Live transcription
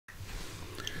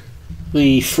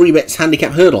The free bets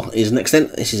handicap hurdle is next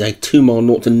then. This is a 2 mile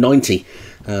 0 to 90.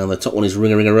 The top one is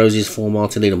Ring a Roses, 4 mile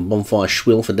to lead, and Bonfire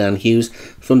Schwill for Dan Hughes.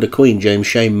 Thunder Queen, James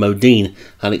Shea, Modine,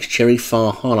 Alex Cherry,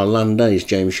 Farhala Landays,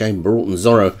 James Shea, Broughton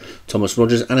Zorro, Thomas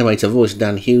Rogers, Animator Voice,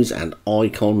 Dan Hughes, and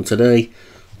Icon today,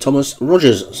 Thomas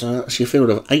Rogers. So that's your field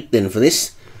of 8 then for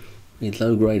this. Need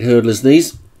low grade hurdlers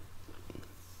these.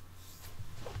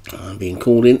 Being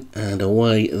called in, and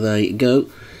away they go.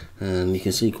 And you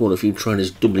can see quite a few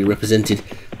trainers doubly represented,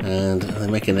 and they're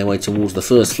making their way towards the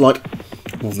first flight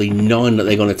of the 9 that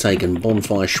they're going to take. And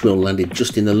Bonfire Schwill landed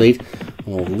just in the lead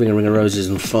of Ring a Roses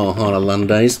and Farhala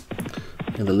Landays.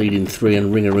 And the lead in 3,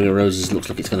 and Ring a Roses looks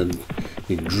like it's going to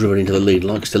be driven into the lead.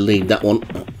 Likes to lead that one.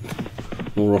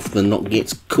 More often than not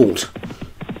gets caught.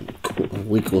 A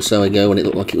week or so ago when it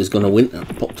looked like it was going to win,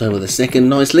 popped over the second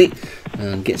nicely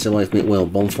and gets away from it well.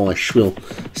 Bonfire Schwill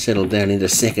settled down into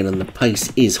second, and the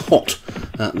pace is hot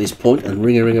at this point. And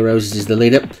Ring a Roses is the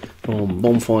leader from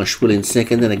Bonfire Schwill in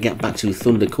second. Then a gap back to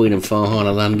Thunder Queen and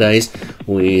Farhala Landays,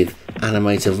 with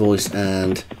Animator Voice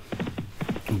and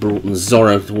Broughton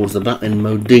Zorro towards the back. And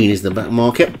Modine is the back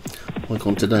market.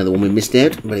 Icon today, the one we missed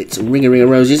out, but it's Ring a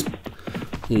Roses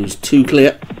who's 2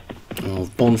 clear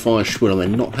of Bonfire Schwill. They're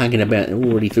not hanging about. They're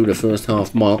already through the first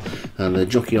half mile, and the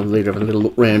jockey on the leader having a little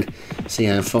look round, see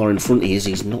how far in front he is.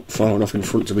 He's not far enough in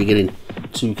front to be getting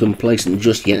too complacent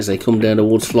just yet as they come down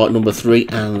towards flight number 3,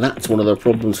 and that's one of the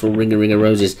problems for Ring a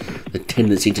Roses, the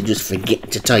tendency to just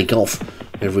forget to take off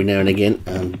every now and again.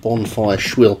 And Bonfire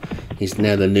Schwill is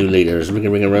now the new leader as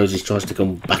Ring a Roses tries to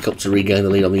come back up to regain the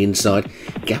lead on the inside.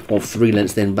 Gap of 3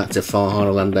 lengths then back to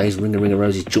Farhala Landays. Ring a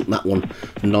Roses jumped that one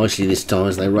nicely this time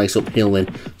as they race uphill then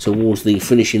towards the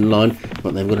finishing line,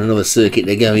 but they've got another circuit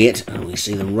to go yet, and we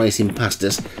see them racing past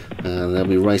us, and they'll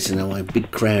be racing away. Big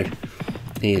crowd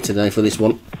here today for this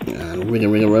one. And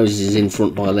Ring a Roses is in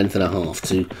front by a length and a half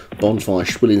to Bonfire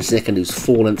Schwill in second, who's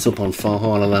 4 lengths up on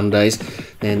Farhala Landays.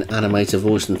 Then Animator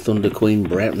Voice and Thunder Queen,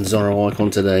 Broughton Zorro Icon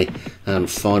today, and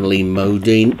finally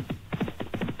Modine.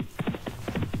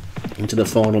 Into the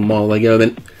final mile they go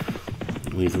then,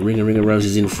 with Ring a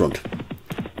Roses in front,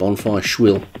 Bonfire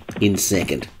Schwill in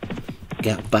second.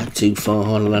 Gap back to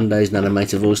Farhala Landays and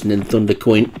Animator Voice, and then Thunder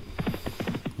Queen.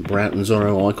 Broughton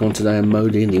Zorro Icon today and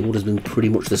Modine. The order's been pretty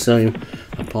much the same,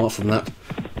 apart from that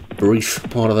brief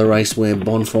part of the race where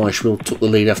Bonfire Schwill took the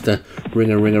lead after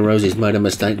Ring a Roses made a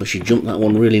mistake, but she jumped that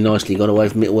one really nicely, got away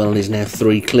from it well, and is now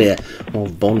 3 clear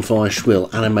of Bonfire Schwill.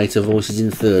 Animator Voice is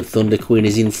in third, Thunder Queen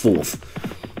is in fourth.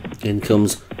 In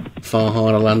comes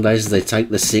Farhala Landays as they take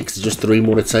the 6. Just 3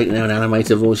 more to take now, and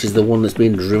Animator Voice is the one that's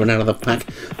been driven out of the pack,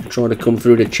 trying to come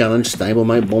through to challenge.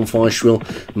 Stablemate Bonfire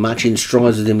Schwill matching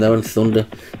strides with him though, and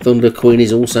Thunder Queen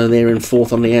is also there in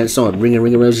fourth on the outside. Ring a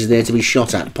Roses is there to be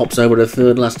shot at, pops over to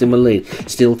third last in the lead,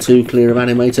 still 2 clear of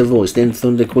Animator Voice, then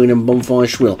Thunder Queen and Bonfire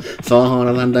Schwill.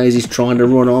 Farhala Landays is trying to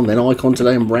run on, then Icon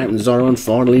today and Broughton Zorro, and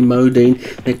finally Modine.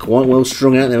 They're quite well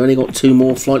strung out. They've only got 2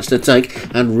 more flights to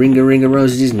take, and Ring a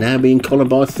Roses is now being collared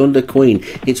by Thunder Queen.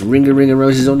 It's Ring a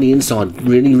Roses on the inside,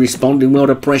 really responding well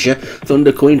to pressure.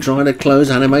 Thunder Queen trying to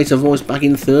close, Animator Voice back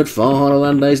in third, Farhala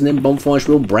Landays, and then Bonfire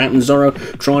Schwill. Broughton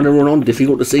Zorro trying to run on.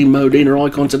 Difficult to see Modine or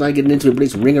Icon today getting into it, but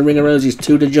it's Ring a Roses,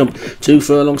 2 to jump, 2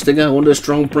 furlongs to go under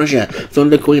strong pressure.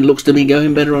 Thunder Queen looks to be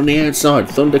going better on the outside.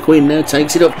 Thunder Queen now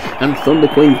takes it up, and Thunder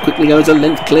Queen quickly goes a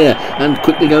length clear, and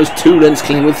quickly goes 2 lengths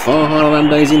clear with Farhala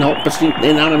Landays in hot pursuit.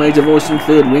 Then Animator Voice in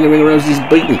third. Ring a Roses is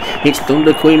beaten. It's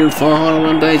Thunder Queen and Farhala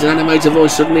Landays, and Animator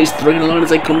Voice suddenly is 3 in a line as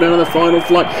they come down to the final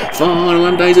flight.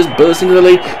 Farhala Landays has burst into the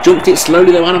lead, jumped it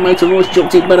slowly though. Animator Voice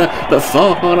jumped it better, but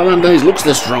Farhala Landays looks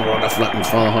the stronger on the flat, and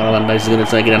Farhala Landays is going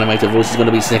to take it. Animator Voice is going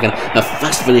to be second. A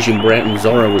fast finishing Broughton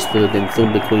Zorro was third, then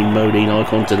Thunder Queen, Modine,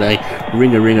 Icon today,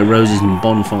 Ring a Roses and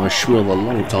Bonfire Schwill, the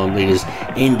long time leaders,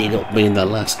 ended up being the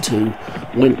last 2.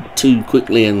 Went too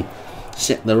quickly and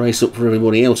set the race up for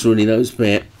everybody else, really, those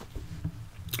pair.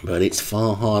 But it's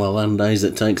Farhala Landays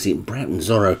that takes it. Broughton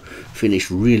Zorro finished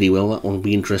really well. That one will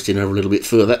be interesting over a little bit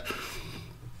further.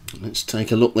 Let's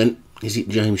take a look then. Is it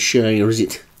James Shea or is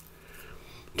it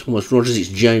Thomas Rogers? It's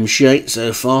James Shea.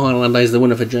 So Farhala Landays the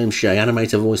winner for James Shea.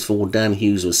 Animator Voice for Dan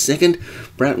Hughes was second.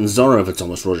 Broughton Zorro for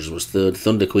Thomas Rogers was third.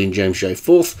 Thunder Queen, James Shea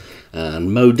fourth.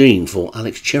 And Modine for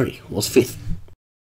Alex Cherry was fifth.